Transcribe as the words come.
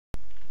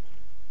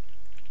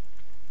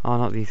Oh,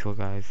 not these little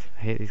guys.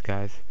 I hate these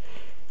guys.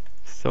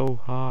 So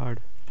hard.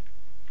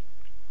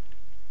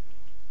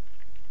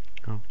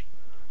 Oh.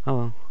 Oh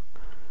well.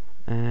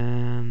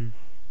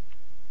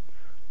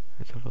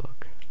 Let's have a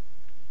look.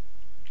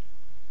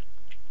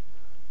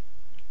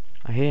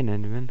 I hear an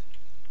Enderman.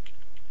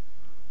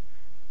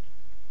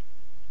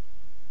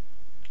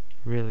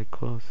 Really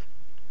close.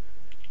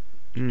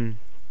 Need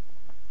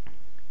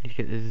to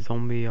get this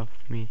zombie off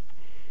me.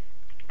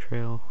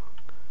 Trail.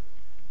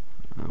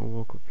 I'll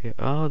walk up here.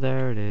 Oh,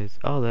 there it is.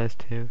 Oh, there's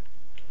two.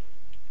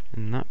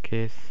 In that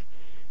case,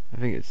 I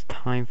think it's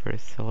time for a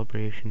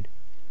celebration.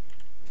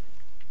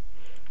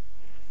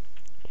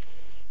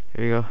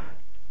 Here we go.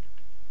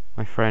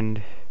 My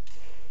friend.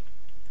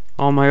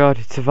 Oh my god,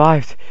 it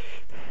survived!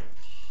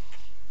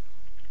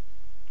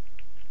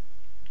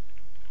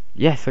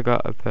 Yes, I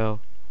got a pearl.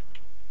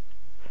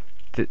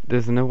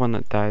 There's no one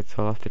that died,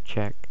 so I'll have to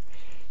check.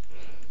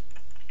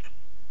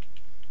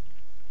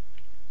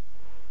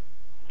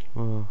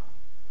 Whoa.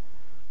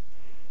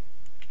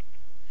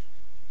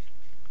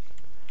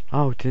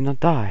 Oh, did not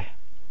die.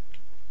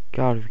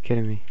 God, are you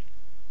kidding me?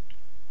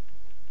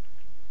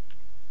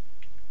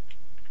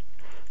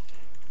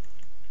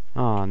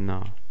 Oh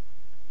no.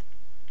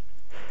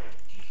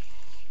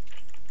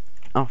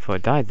 Oh, I thought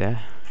it died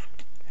there.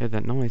 Heard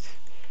that noise.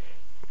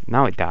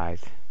 Now it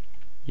dies.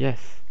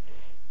 Yes.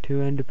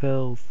 2 ender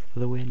pearls for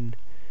the win.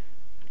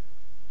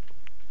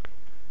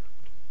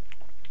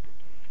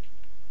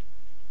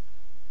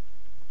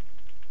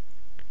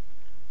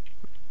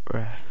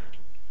 Right.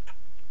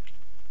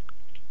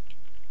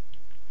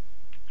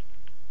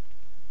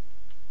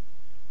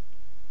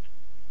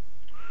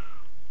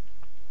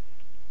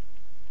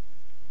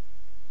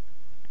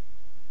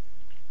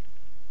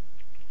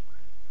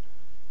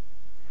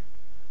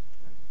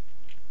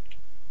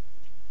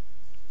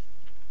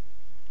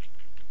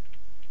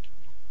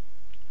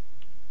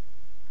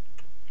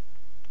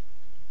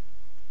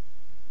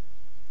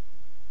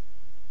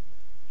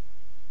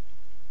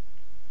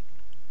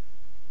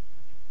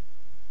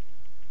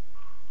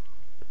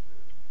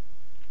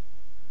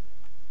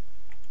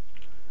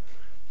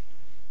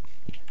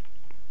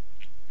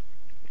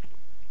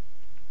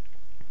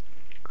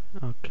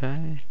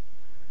 Okay.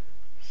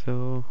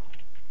 So,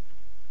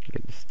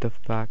 get the stuff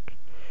back.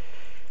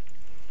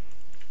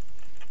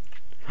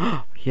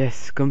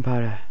 Yes,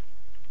 gunpowder.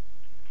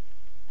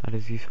 That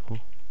is useful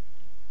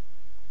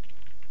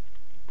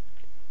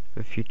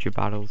for future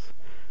battles.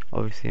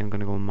 Obviously, I'm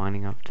gonna go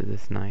mining after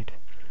this night,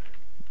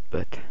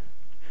 but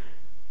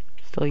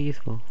still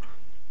useful.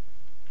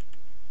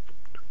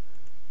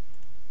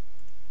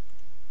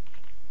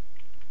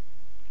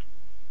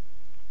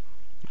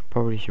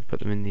 Probably should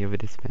put them in the other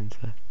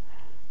dispenser.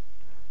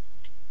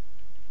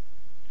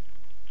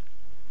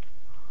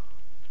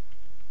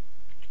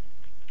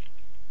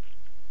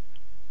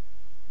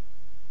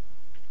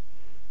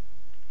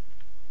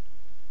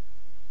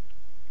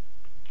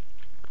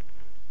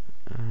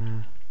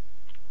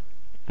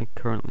 I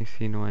currently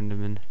see no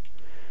Enderman.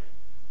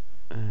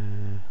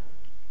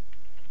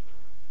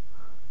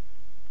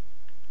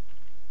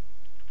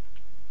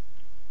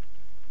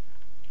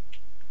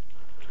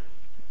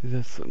 Is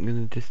there something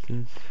in the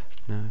distance?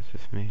 No, it's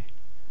just me.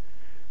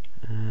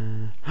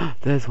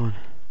 There's one.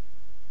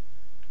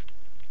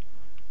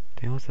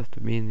 They always have to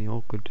be in the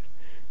awkward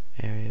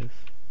areas.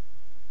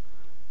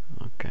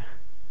 Okay.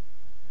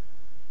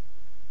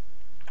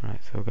 Right,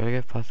 so we've got to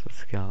get past the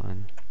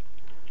skeleton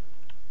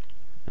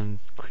and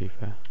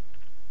creeper.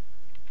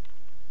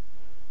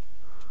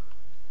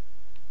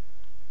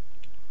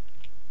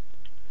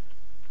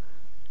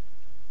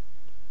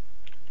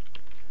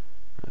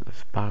 Right,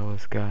 let's battle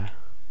this guy.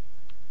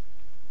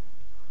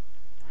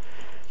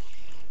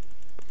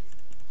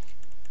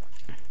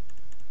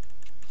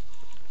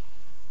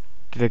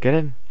 Did I get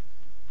him?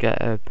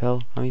 Get a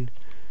pill, I mean?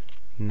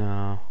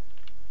 No.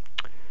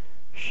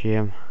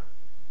 Shame.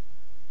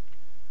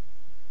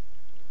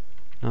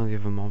 Now the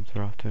other mobs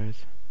are after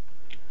us.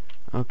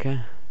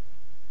 Okay.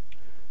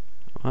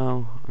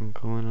 Well, I'm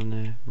going on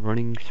a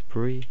running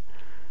spree.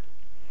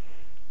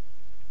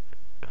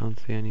 Can't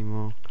see any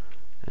more.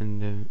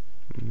 And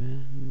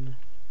men.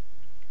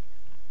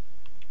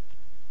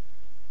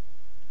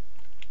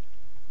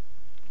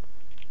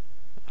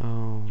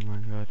 Oh my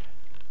god.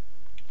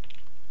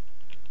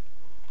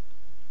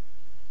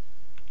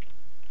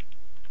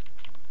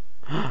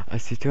 I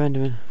see 2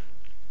 Endermen.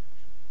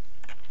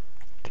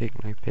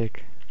 Take my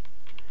pick.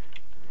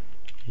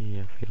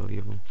 Yeah, I feel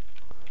evil.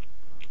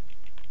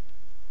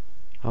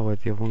 Oh,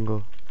 where'd the other one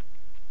go?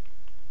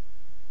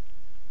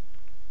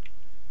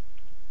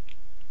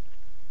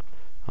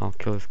 I'll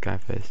kill this guy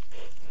first.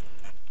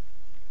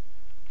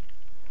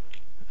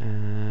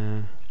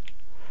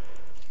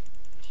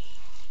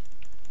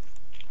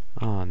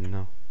 Oh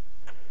no.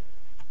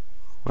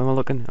 Where am I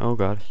looking? Oh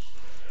god.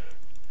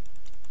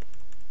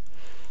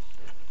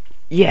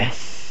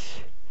 Yes!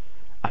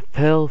 A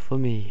pearl for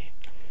me.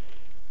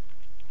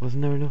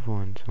 Wasn't there another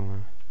one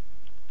somewhere?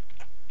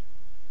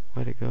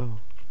 Where'd it go?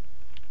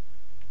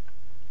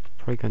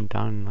 Probably gone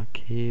down in that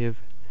cave.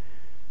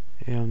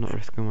 Yeah, I'm not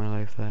risking my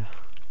life there.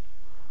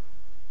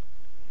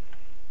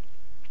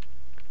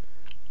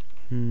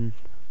 Hmm.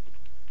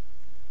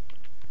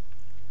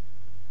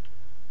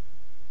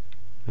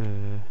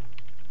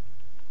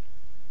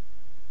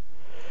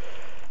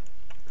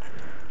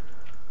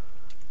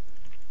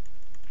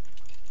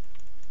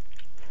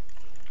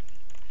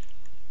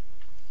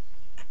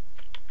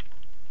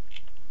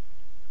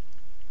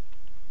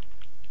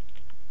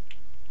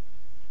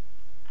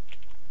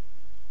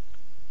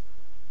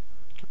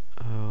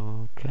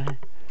 Okay.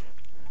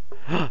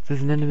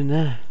 There's an enderman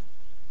there.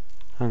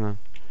 Hang on.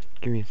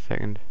 Give me a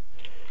second.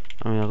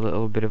 I'm in a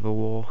little bit of a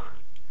war.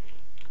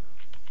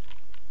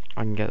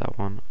 I can get that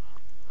one.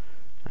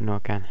 I know I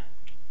can.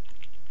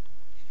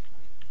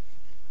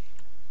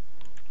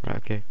 Right,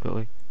 okay,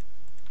 quickly.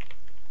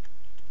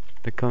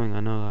 They're coming, I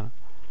know that.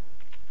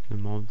 The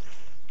mobs,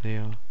 they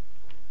are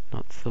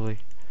not silly.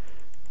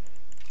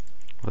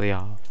 Well, they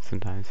are,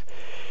 sometimes.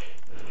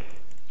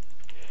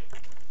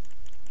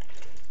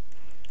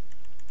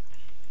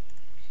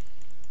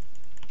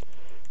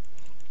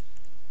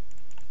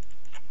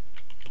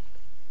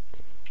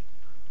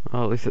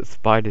 Oh, at least that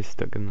spider's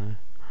stuck in there.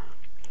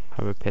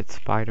 Have a pet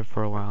spider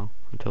for a while,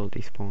 until it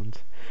despawns.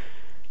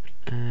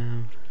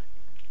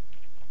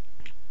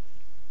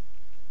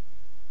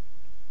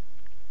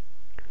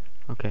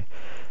 Okay.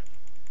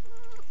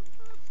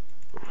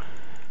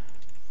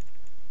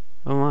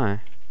 Oh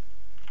my.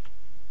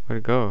 Where'd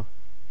it go?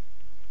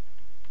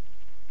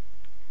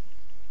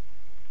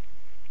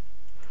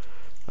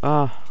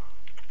 Ah.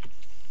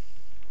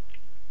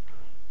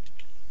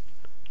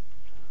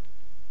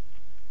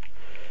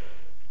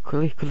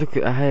 Quickly, look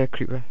at a hair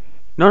creeper.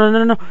 No, no,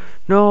 no, no,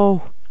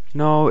 no,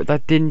 no,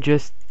 that didn't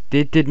just,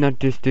 it did not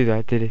just do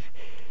that, did it?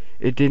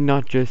 It did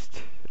not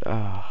just,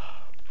 where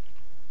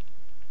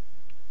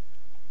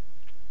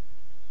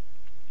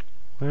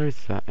is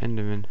that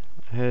Enderman?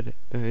 I heard,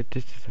 it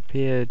just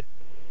disappeared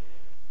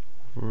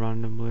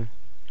randomly.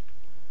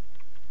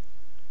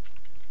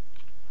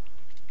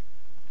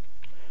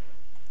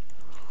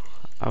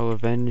 I'll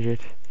avenge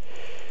it.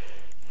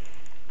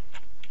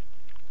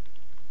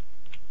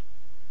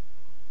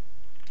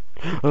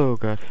 Oh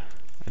god,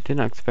 I did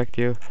not expect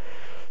you.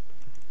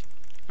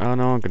 Oh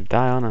no, I'm gonna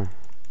die on her.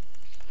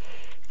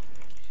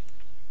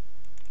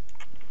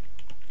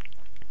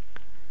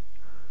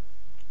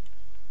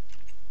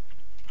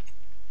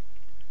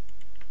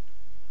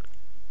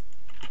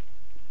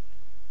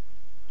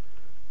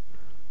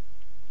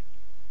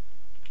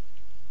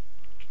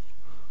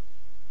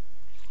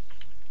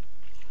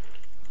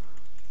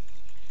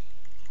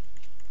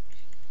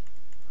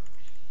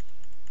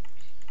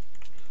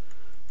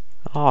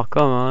 Oh,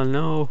 come on,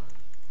 no.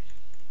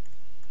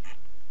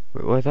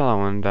 Wait, why is that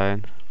one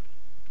dying?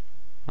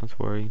 That's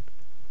worrying.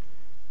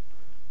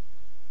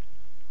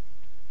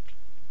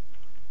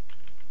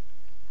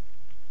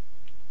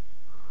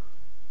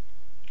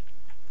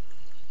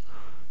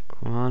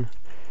 Come on.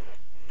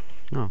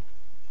 No.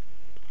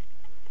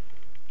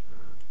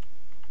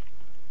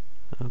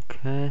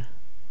 Okay.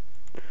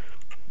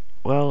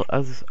 Well,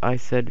 as I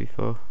said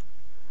before,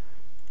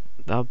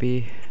 that'll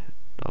be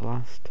the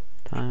last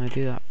time I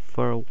do that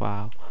for a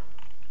while.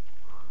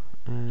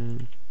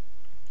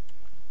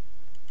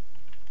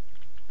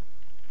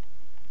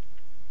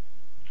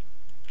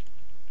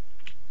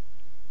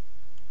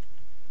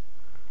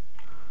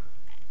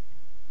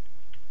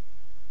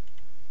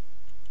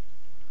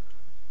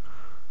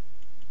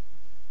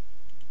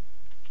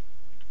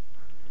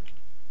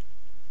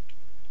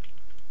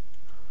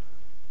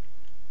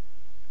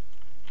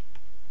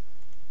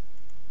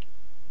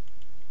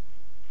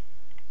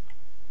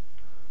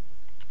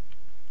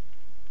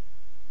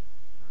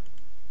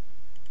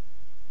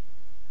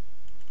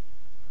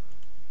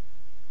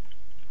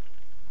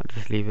 I'll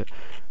just leave it.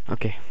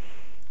 Okay,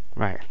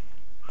 right.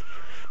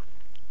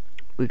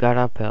 We got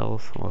our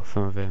pills, well,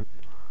 some of it,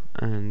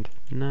 and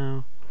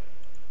now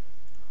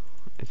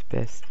it's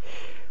best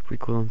we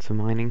go on some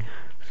mining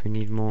because we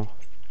need more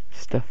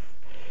stuff,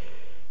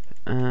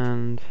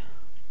 and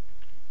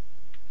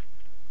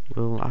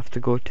we'll have to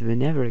go to the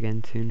Nether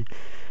again soon.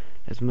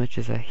 As much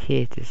as I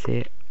hate to say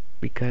it,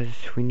 because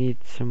we need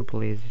some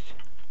blazes.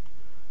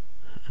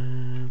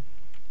 So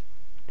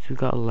we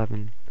got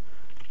 11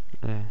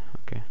 there.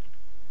 Okay.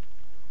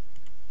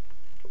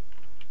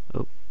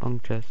 Oh, wrong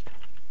chest.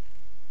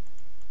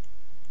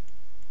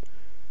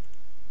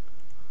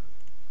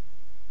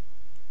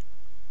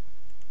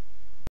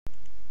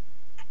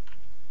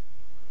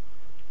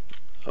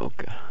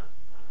 Okay.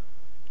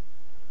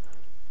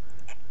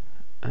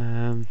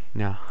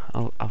 Yeah,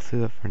 I'll see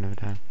that for another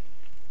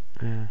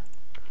time.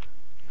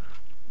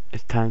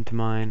 It's time to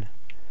mine.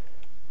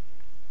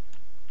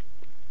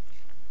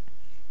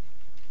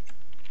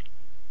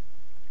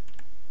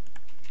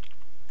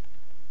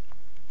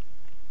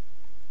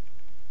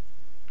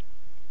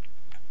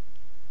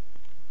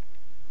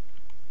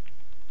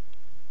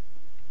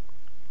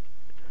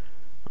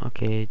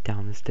 Okay,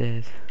 down the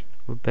stairs.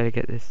 We better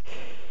get this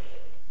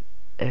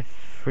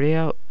F3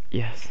 out.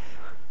 Yes.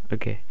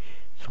 Okay.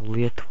 So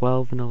Leah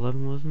 12 and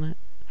 11, wasn't it?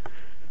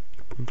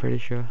 I'm pretty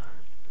sure.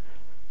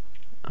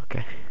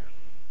 Okay.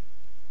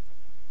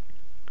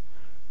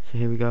 So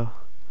here we go.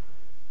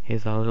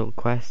 Here's our little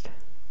quest.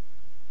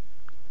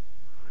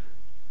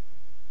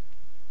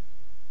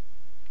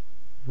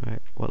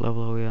 Right, what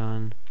level are we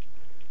on?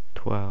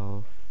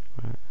 12.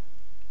 Right.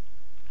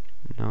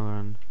 Now we're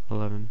on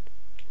 11.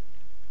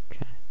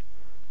 Okay.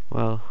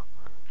 Well,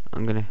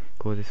 I'm gonna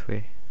go this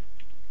way.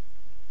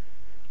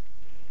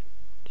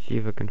 See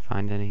if I can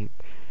find anything.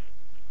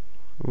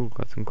 Ooh,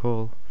 got some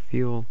coal.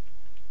 Fuel.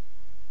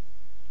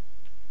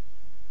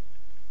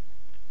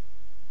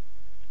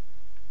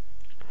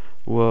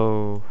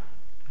 Whoa.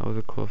 That was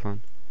a close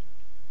one.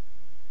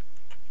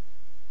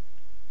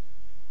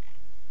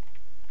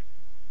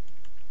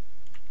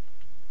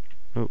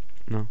 Oh,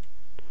 no.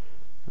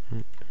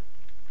 Right.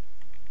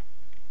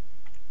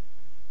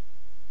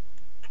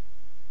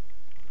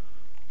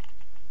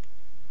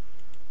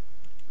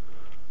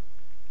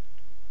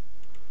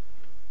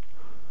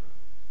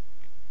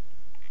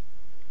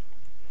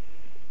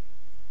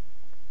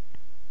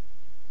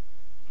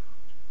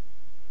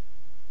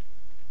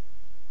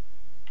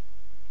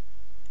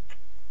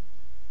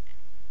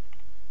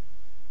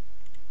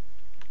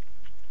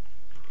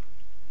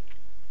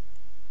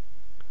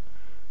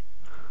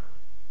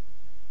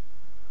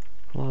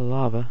 A lot of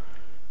lava.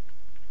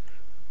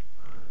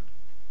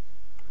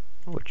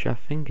 Which I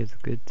think is a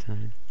good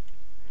sign,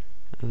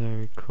 as I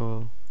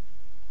recall.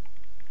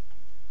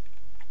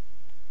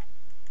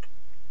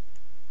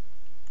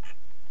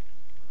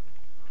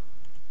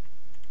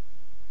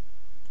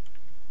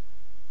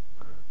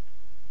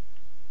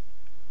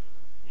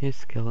 Here's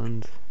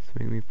skeletons, it's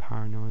making me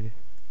paranoid.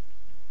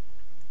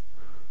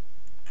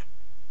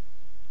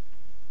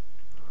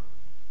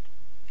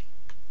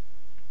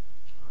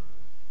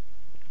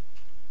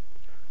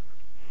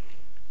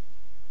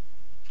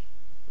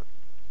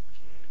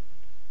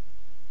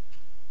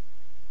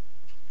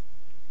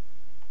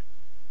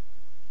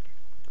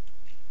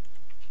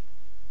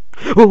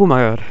 Oh my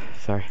god,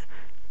 sorry.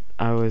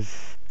 I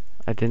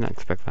didn't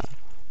expect that.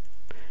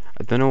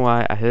 I don't know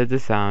why, I heard the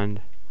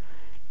sound,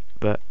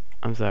 but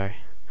I'm sorry.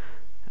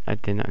 I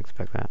did not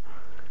expect that.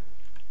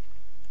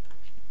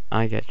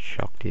 I get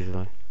shocked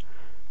easily.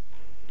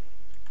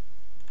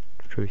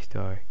 True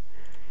story.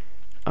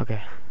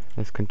 Okay,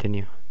 let's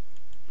continue.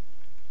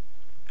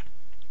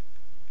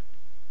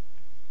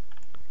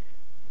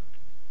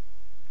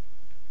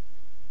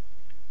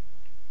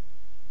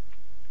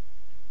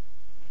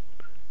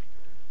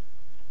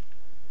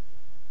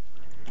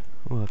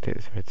 Well, I'll take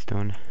this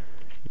redstone.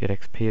 Get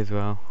XP as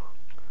well.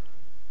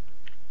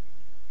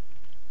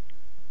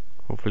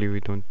 Hopefully we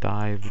don't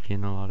die, we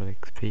gain a lot of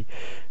XP.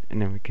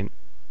 And then we can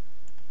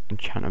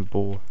enchant a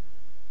bow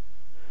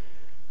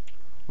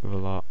with a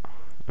lot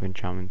of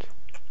enchantments.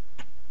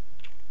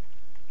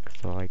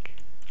 Because I like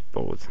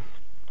bows.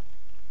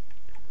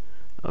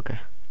 Okay,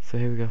 so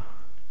here we go.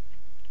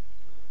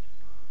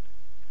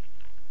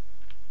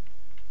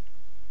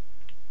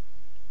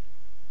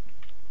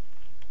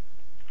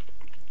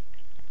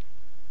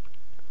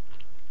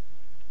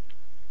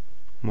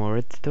 More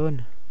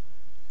redstone.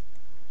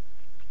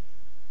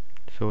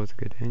 So it's a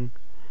good thing.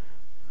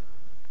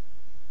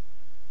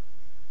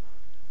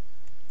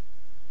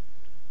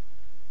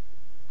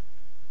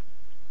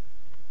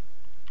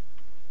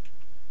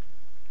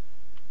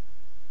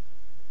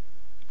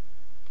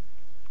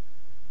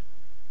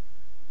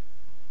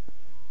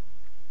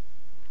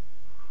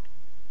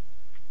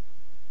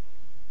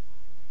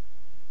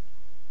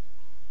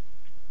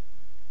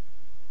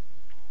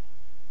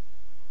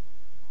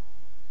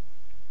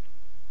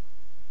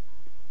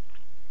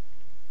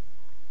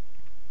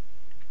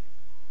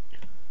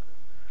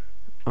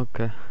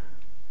 Okay.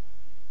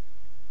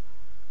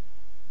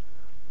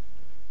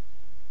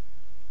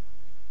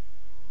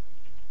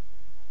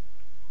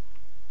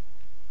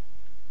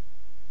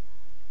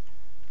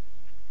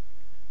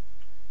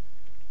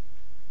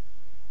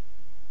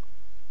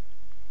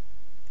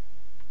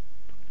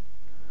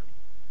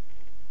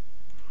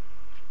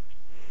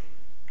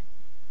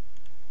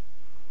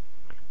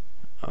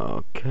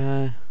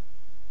 Okay.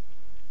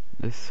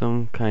 There's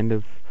some kind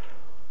of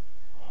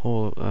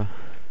hole.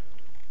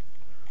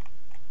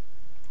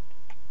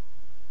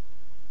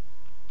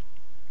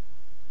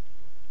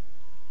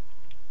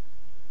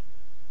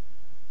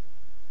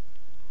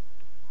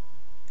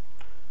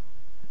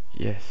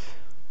 Yes.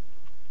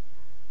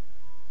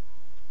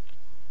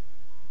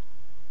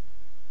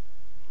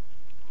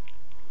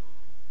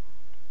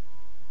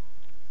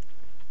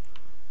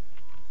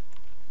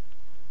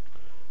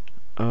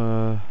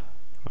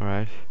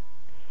 Alright.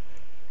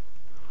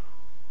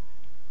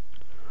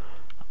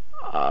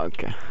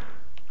 Okay.